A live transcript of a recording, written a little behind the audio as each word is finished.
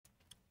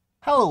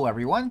Hello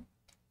everyone!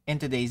 In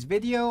today's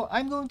video,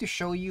 I'm going to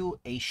show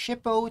you a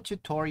Shippo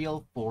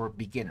tutorial for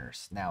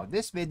beginners. Now,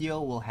 this video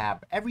will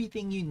have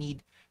everything you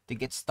need to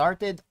get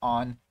started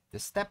on the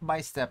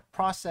step-by-step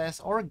process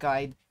or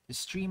guide to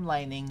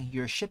streamlining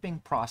your shipping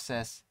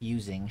process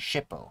using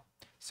Shippo.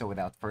 So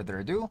without further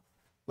ado,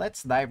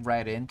 let's dive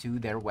right into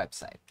their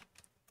website.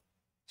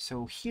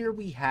 So here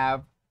we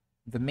have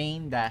the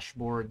main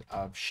dashboard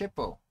of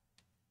Shippo,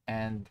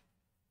 and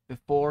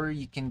before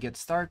you can get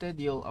started,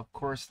 you'll of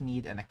course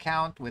need an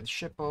account with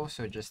Shippo.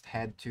 So just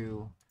head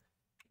to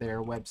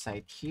their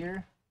website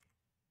here.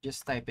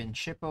 Just type in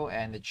Shippo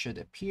and it should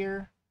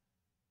appear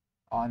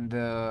on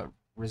the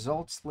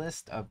results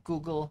list of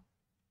Google.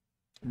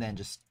 And then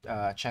just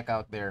check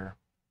out their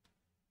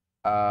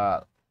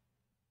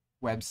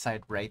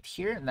website right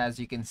here. And as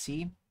you can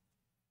see,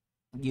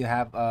 you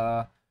have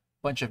a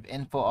bunch of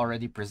info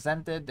already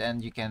presented,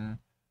 and you can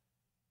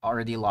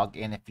already log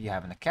in if you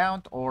have an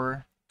account,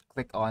 or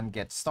click on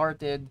get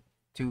started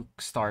to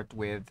start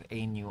with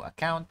a new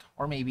account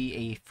or maybe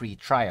a free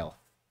trial.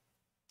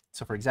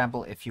 So for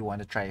example, if you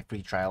want to try a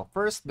free trial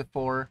first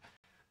before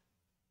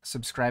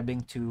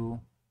subscribing to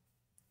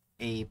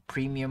a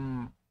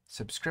premium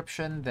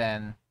subscription,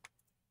 then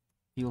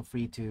feel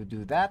free to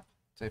do that.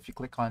 So if you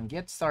click on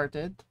get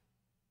started,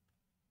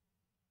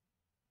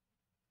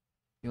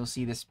 you'll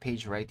see this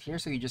page right here.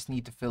 So you just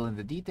need to fill in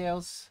the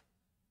details.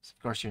 So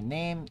of course, your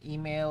name,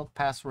 email,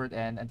 password,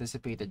 and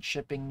anticipated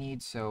shipping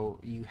needs. So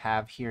you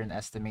have here an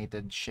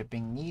estimated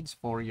shipping needs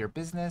for your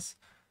business.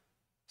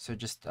 So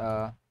just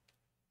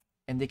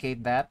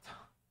indicate that,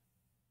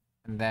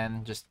 and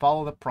then just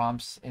follow the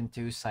prompts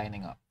into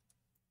signing up.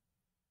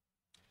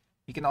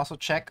 You can also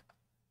check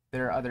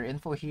there are other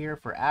info here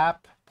for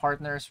app,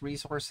 partners,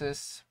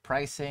 resources,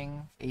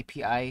 pricing,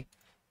 API.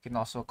 You can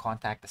also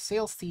contact the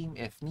sales team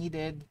if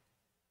needed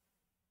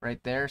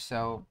right there.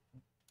 So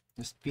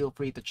just feel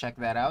free to check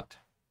that out.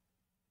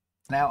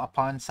 Now,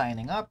 upon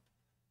signing up,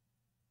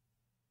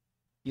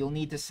 you'll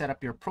need to set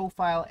up your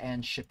profile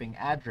and shipping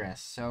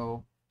address.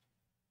 So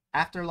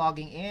after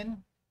logging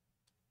in,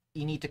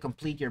 you need to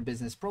complete your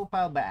business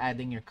profile by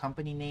adding your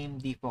company name,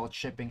 default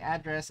shipping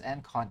address,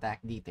 and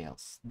contact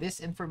details. This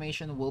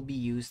information will be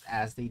used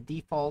as the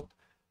default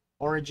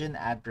origin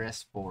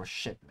address for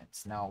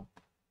shipments. Now,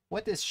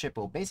 what is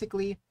Shippo?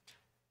 Basically,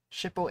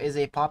 Shippo is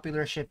a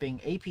popular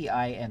shipping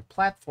API and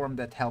platform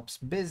that helps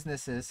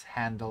businesses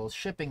handle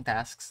shipping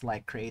tasks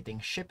like creating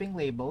shipping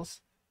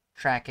labels,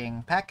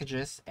 tracking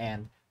packages,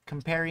 and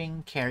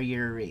comparing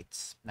carrier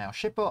rates. Now,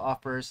 Shippo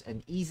offers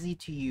an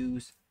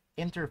easy-to-use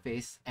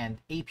interface and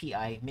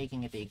API,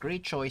 making it a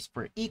great choice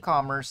for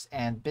e-commerce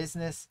and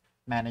business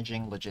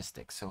managing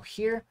logistics. So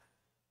here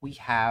we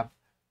have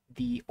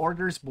the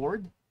orders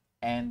board,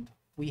 and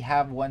we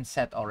have one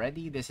set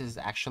already. This is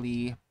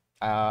actually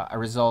a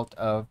result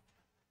of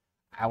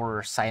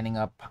our signing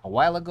up a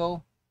while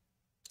ago.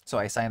 So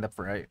I signed up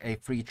for a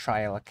free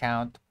trial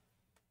account,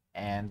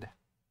 and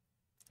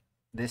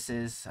this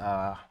is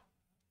a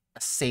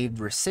saved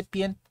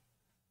recipient.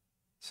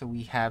 So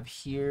we have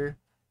here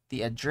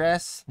the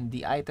address,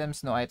 the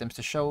items, no items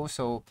to show,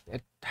 so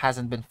it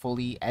hasn't been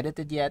fully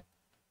edited yet.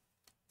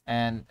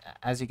 And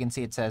as you can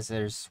see, it says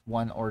there's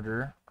one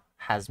order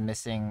has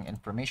missing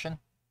information.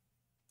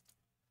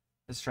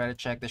 Let's try to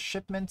check the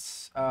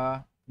shipments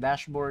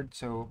dashboard.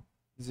 So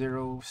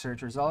 0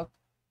 search result.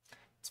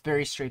 It's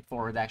very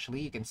straightforward, actually,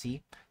 you can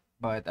see.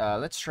 But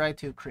let's try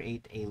to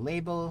create a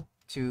label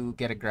to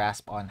get a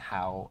grasp on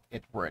how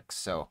it works.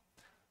 So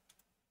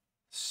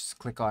just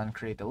click on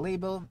create a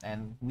label,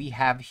 and we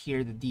have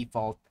here the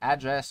default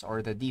address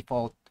or the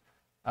default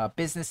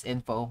business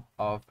info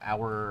of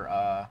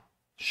our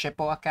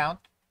Shippo account.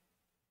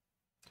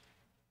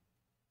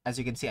 As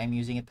you can see, I'm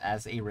using it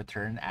as a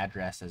return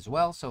address as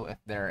well. So if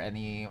there are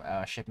any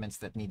shipments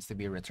that needs to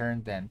be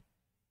returned, then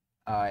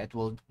it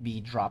will be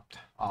dropped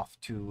off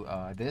to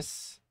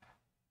this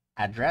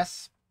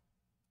address.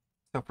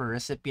 So for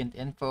recipient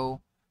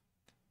info,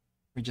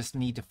 we just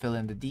need to fill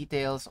in the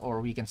details,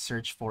 or we can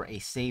search for a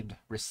saved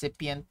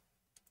recipient.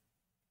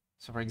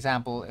 So for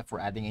example, if we're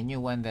adding a new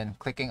one, then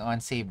clicking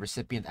on save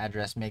recipient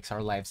address makes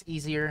our lives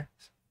easier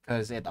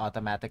because it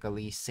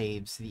automatically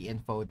saves the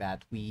info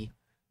that we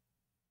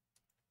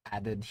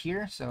added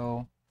here.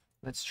 So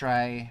let's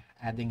try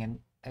adding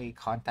a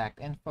contact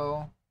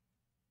info.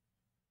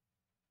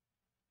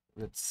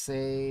 Let's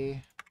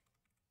say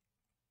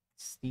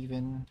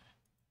Steven,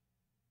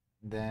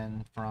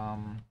 then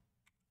from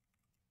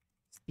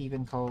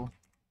Steven Co,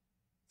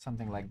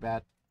 something like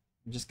that.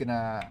 I'm just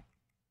gonna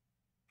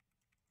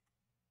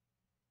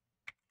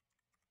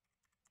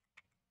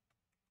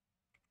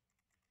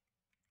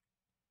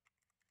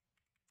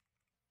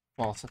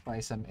falsify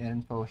some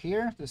info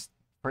here. Just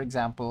for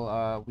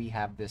example, we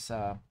have this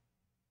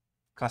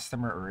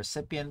customer or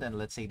recipient, and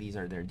let's say these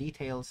are their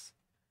details,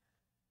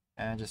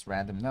 and just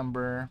random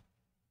number.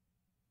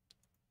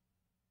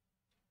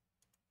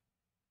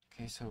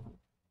 Okay, so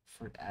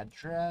for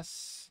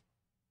address,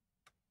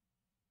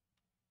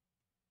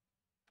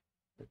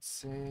 let's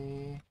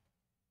say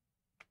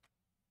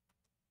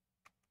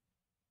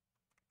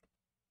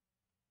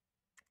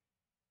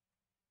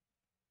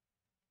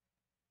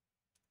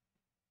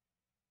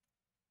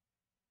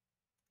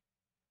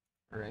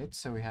All right,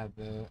 so we have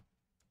the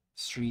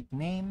street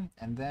name,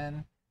 and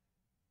then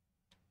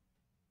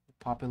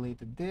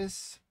populated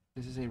this.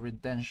 This is a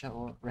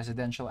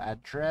residential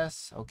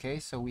address. Okay,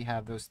 so we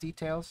have those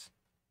details.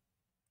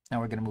 Now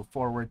we're going to move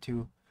forward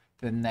to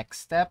the next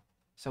step.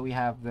 So we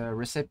have the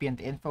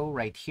recipient info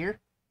right here.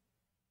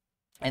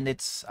 And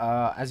it's,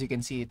 as you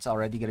can see, it's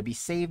already going to be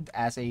saved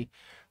as a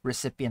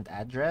recipient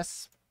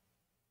address.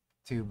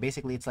 To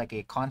basically, it's like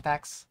a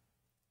contacts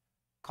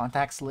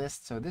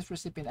list. So this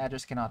recipient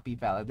address cannot be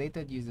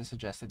validated. Use the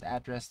suggested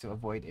address to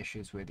avoid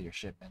issues with your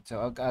shipment.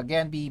 So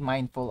again, be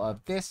mindful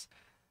of this,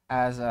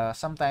 as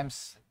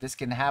sometimes this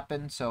can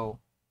happen. So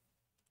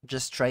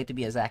just try to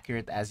be as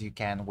accurate as you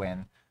can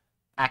when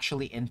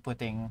actually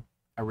inputting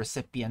a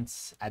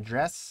recipient's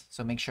address.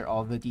 So make sure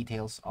all the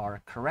details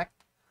are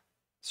correct.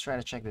 Let's try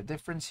to check the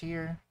difference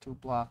here. 2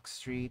 block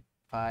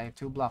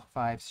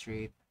 5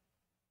 street.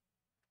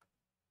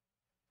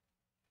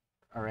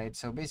 All right,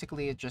 so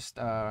basically it just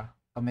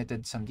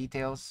omitted some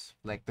details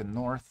like the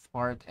north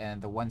part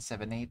and the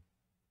 178,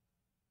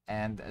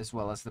 and as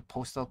well as the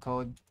postal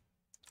code.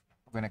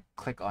 We're gonna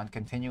click on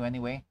continue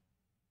anyway.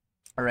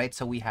 All right,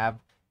 so we have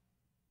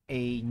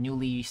a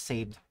newly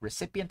saved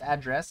recipient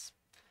address,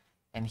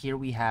 and here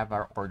we have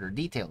our order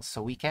details.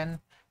 So we can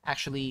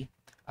actually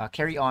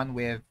carry on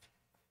with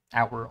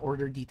our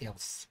order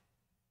details.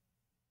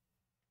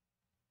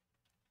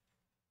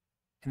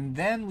 And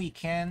then we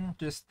can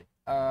just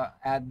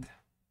add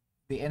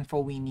the info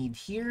we need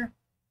here.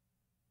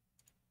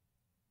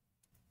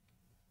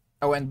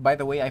 Oh, and by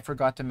the way, I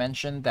forgot to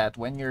mention that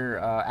when you're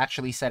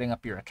actually setting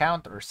up your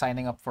account or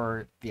signing up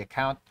for the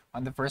account,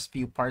 on the first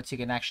few parts, you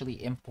can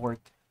actually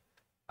import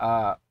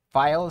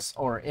files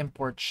or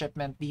import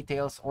shipment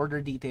details,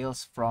 order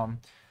details from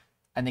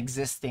an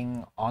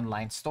existing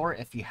online store.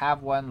 If you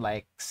have one,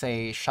 like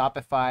say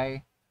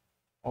Shopify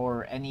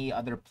or any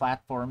other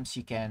platforms,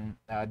 you can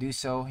do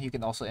so. You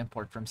can also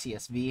import from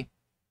CSV.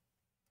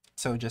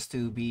 So just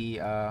to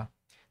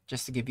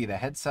give you the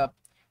heads up,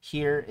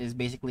 here is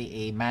basically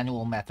a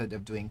manual method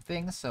of doing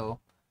things. So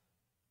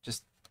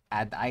just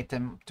add the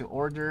item to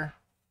order,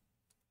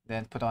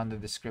 then put on the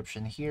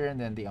description here, and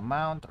then the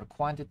amount or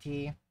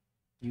quantity,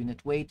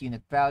 unit weight,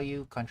 unit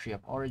value, country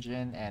of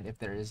origin, and if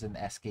there is an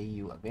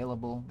SKU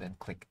available, then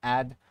click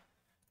add.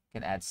 You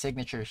can add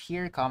signature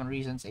here. Common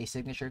reasons a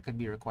signature could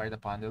be required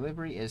upon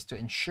delivery is to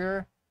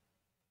ensure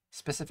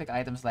specific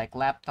items like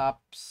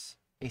laptops,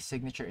 a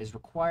signature is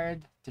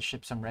required. To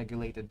ship some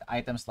regulated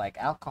items like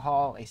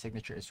alcohol, a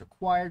signature is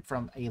required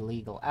from a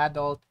legal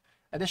adult.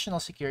 Additional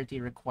security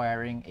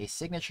requiring a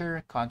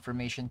signature.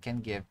 Confirmation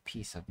can give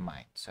peace of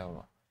mind.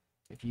 So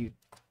if you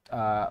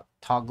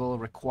toggle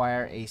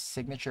require a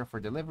signature for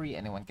delivery,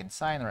 anyone can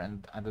sign or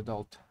an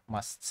adult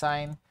must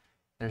sign.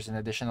 There's an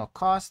additional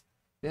cost.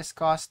 This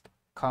cost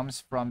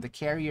comes from the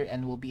carrier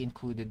and will be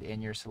included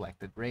in your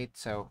selected rate.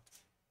 So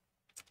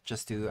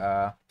just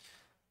to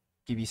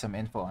give you some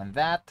info on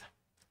that.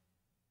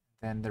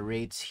 Then the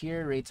rates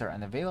here, rates are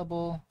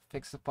unavailable.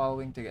 Fix the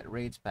following to get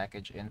rates,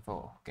 package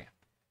info. Okay.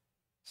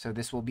 So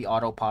this will be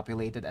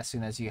auto-populated as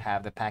soon as you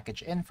have the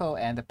package info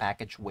and the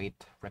package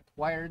weight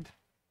required.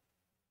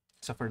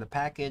 So for the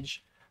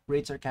package,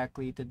 rates are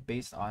calculated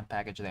based on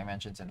package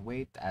dimensions and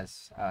weight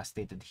as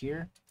stated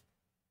here.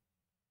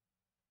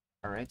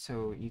 All right,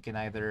 so you can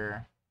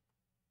either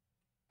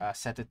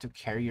set it to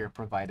carrier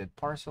provided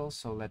parcels.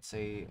 So let's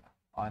say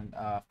on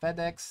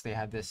FedEx, they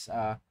have this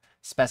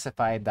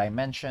specified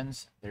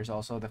dimensions. There's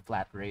also the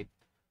flat rate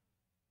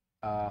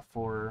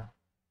for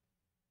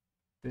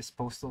this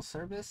postal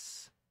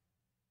service,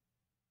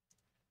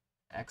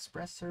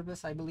 express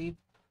service, I believe.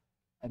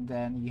 And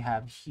then you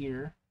have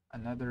here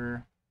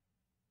another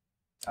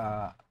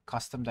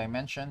custom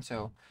dimension.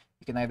 So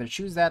you can either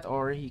choose that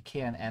or you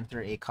can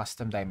enter a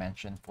custom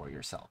dimension for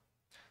yourself.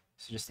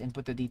 So just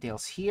input the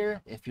details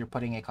here. If you're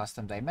putting a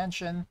custom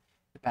dimension,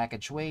 the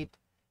package weight,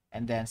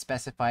 and then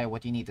specify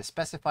what you need to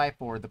specify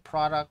for the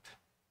product.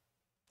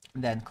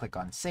 And then click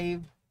on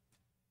save.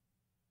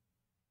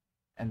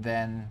 And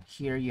then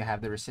here you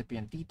have the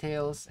recipient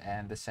details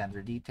and the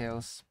sender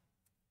details.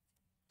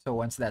 So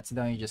once that's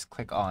done, you just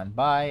click on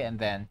buy, and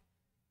then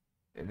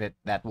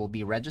that will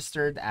be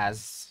registered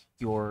as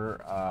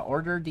your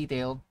order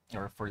detail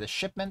or for the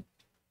shipment.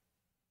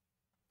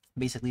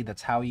 Basically,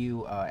 that's how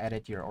you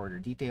edit your order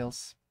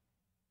details.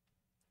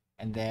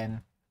 And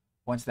then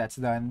once that's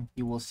done,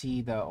 you will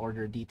see the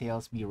order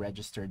details be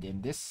registered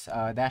in this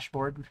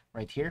dashboard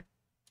right here.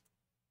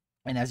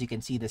 And as you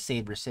can see, the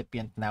saved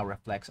recipient now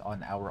reflects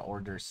on our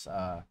orders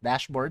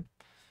dashboard.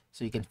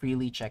 So you can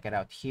freely check it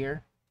out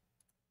here.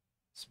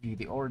 Let's view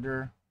the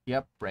order.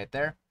 Yep, right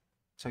there.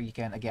 So you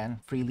can,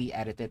 again, freely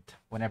edit it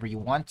whenever you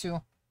want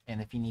to,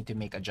 and if you need to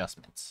make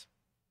adjustments.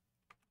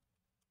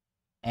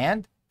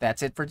 And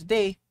that's it for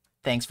today.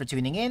 Thanks for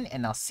tuning in,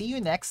 and I'll see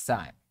you next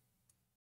time.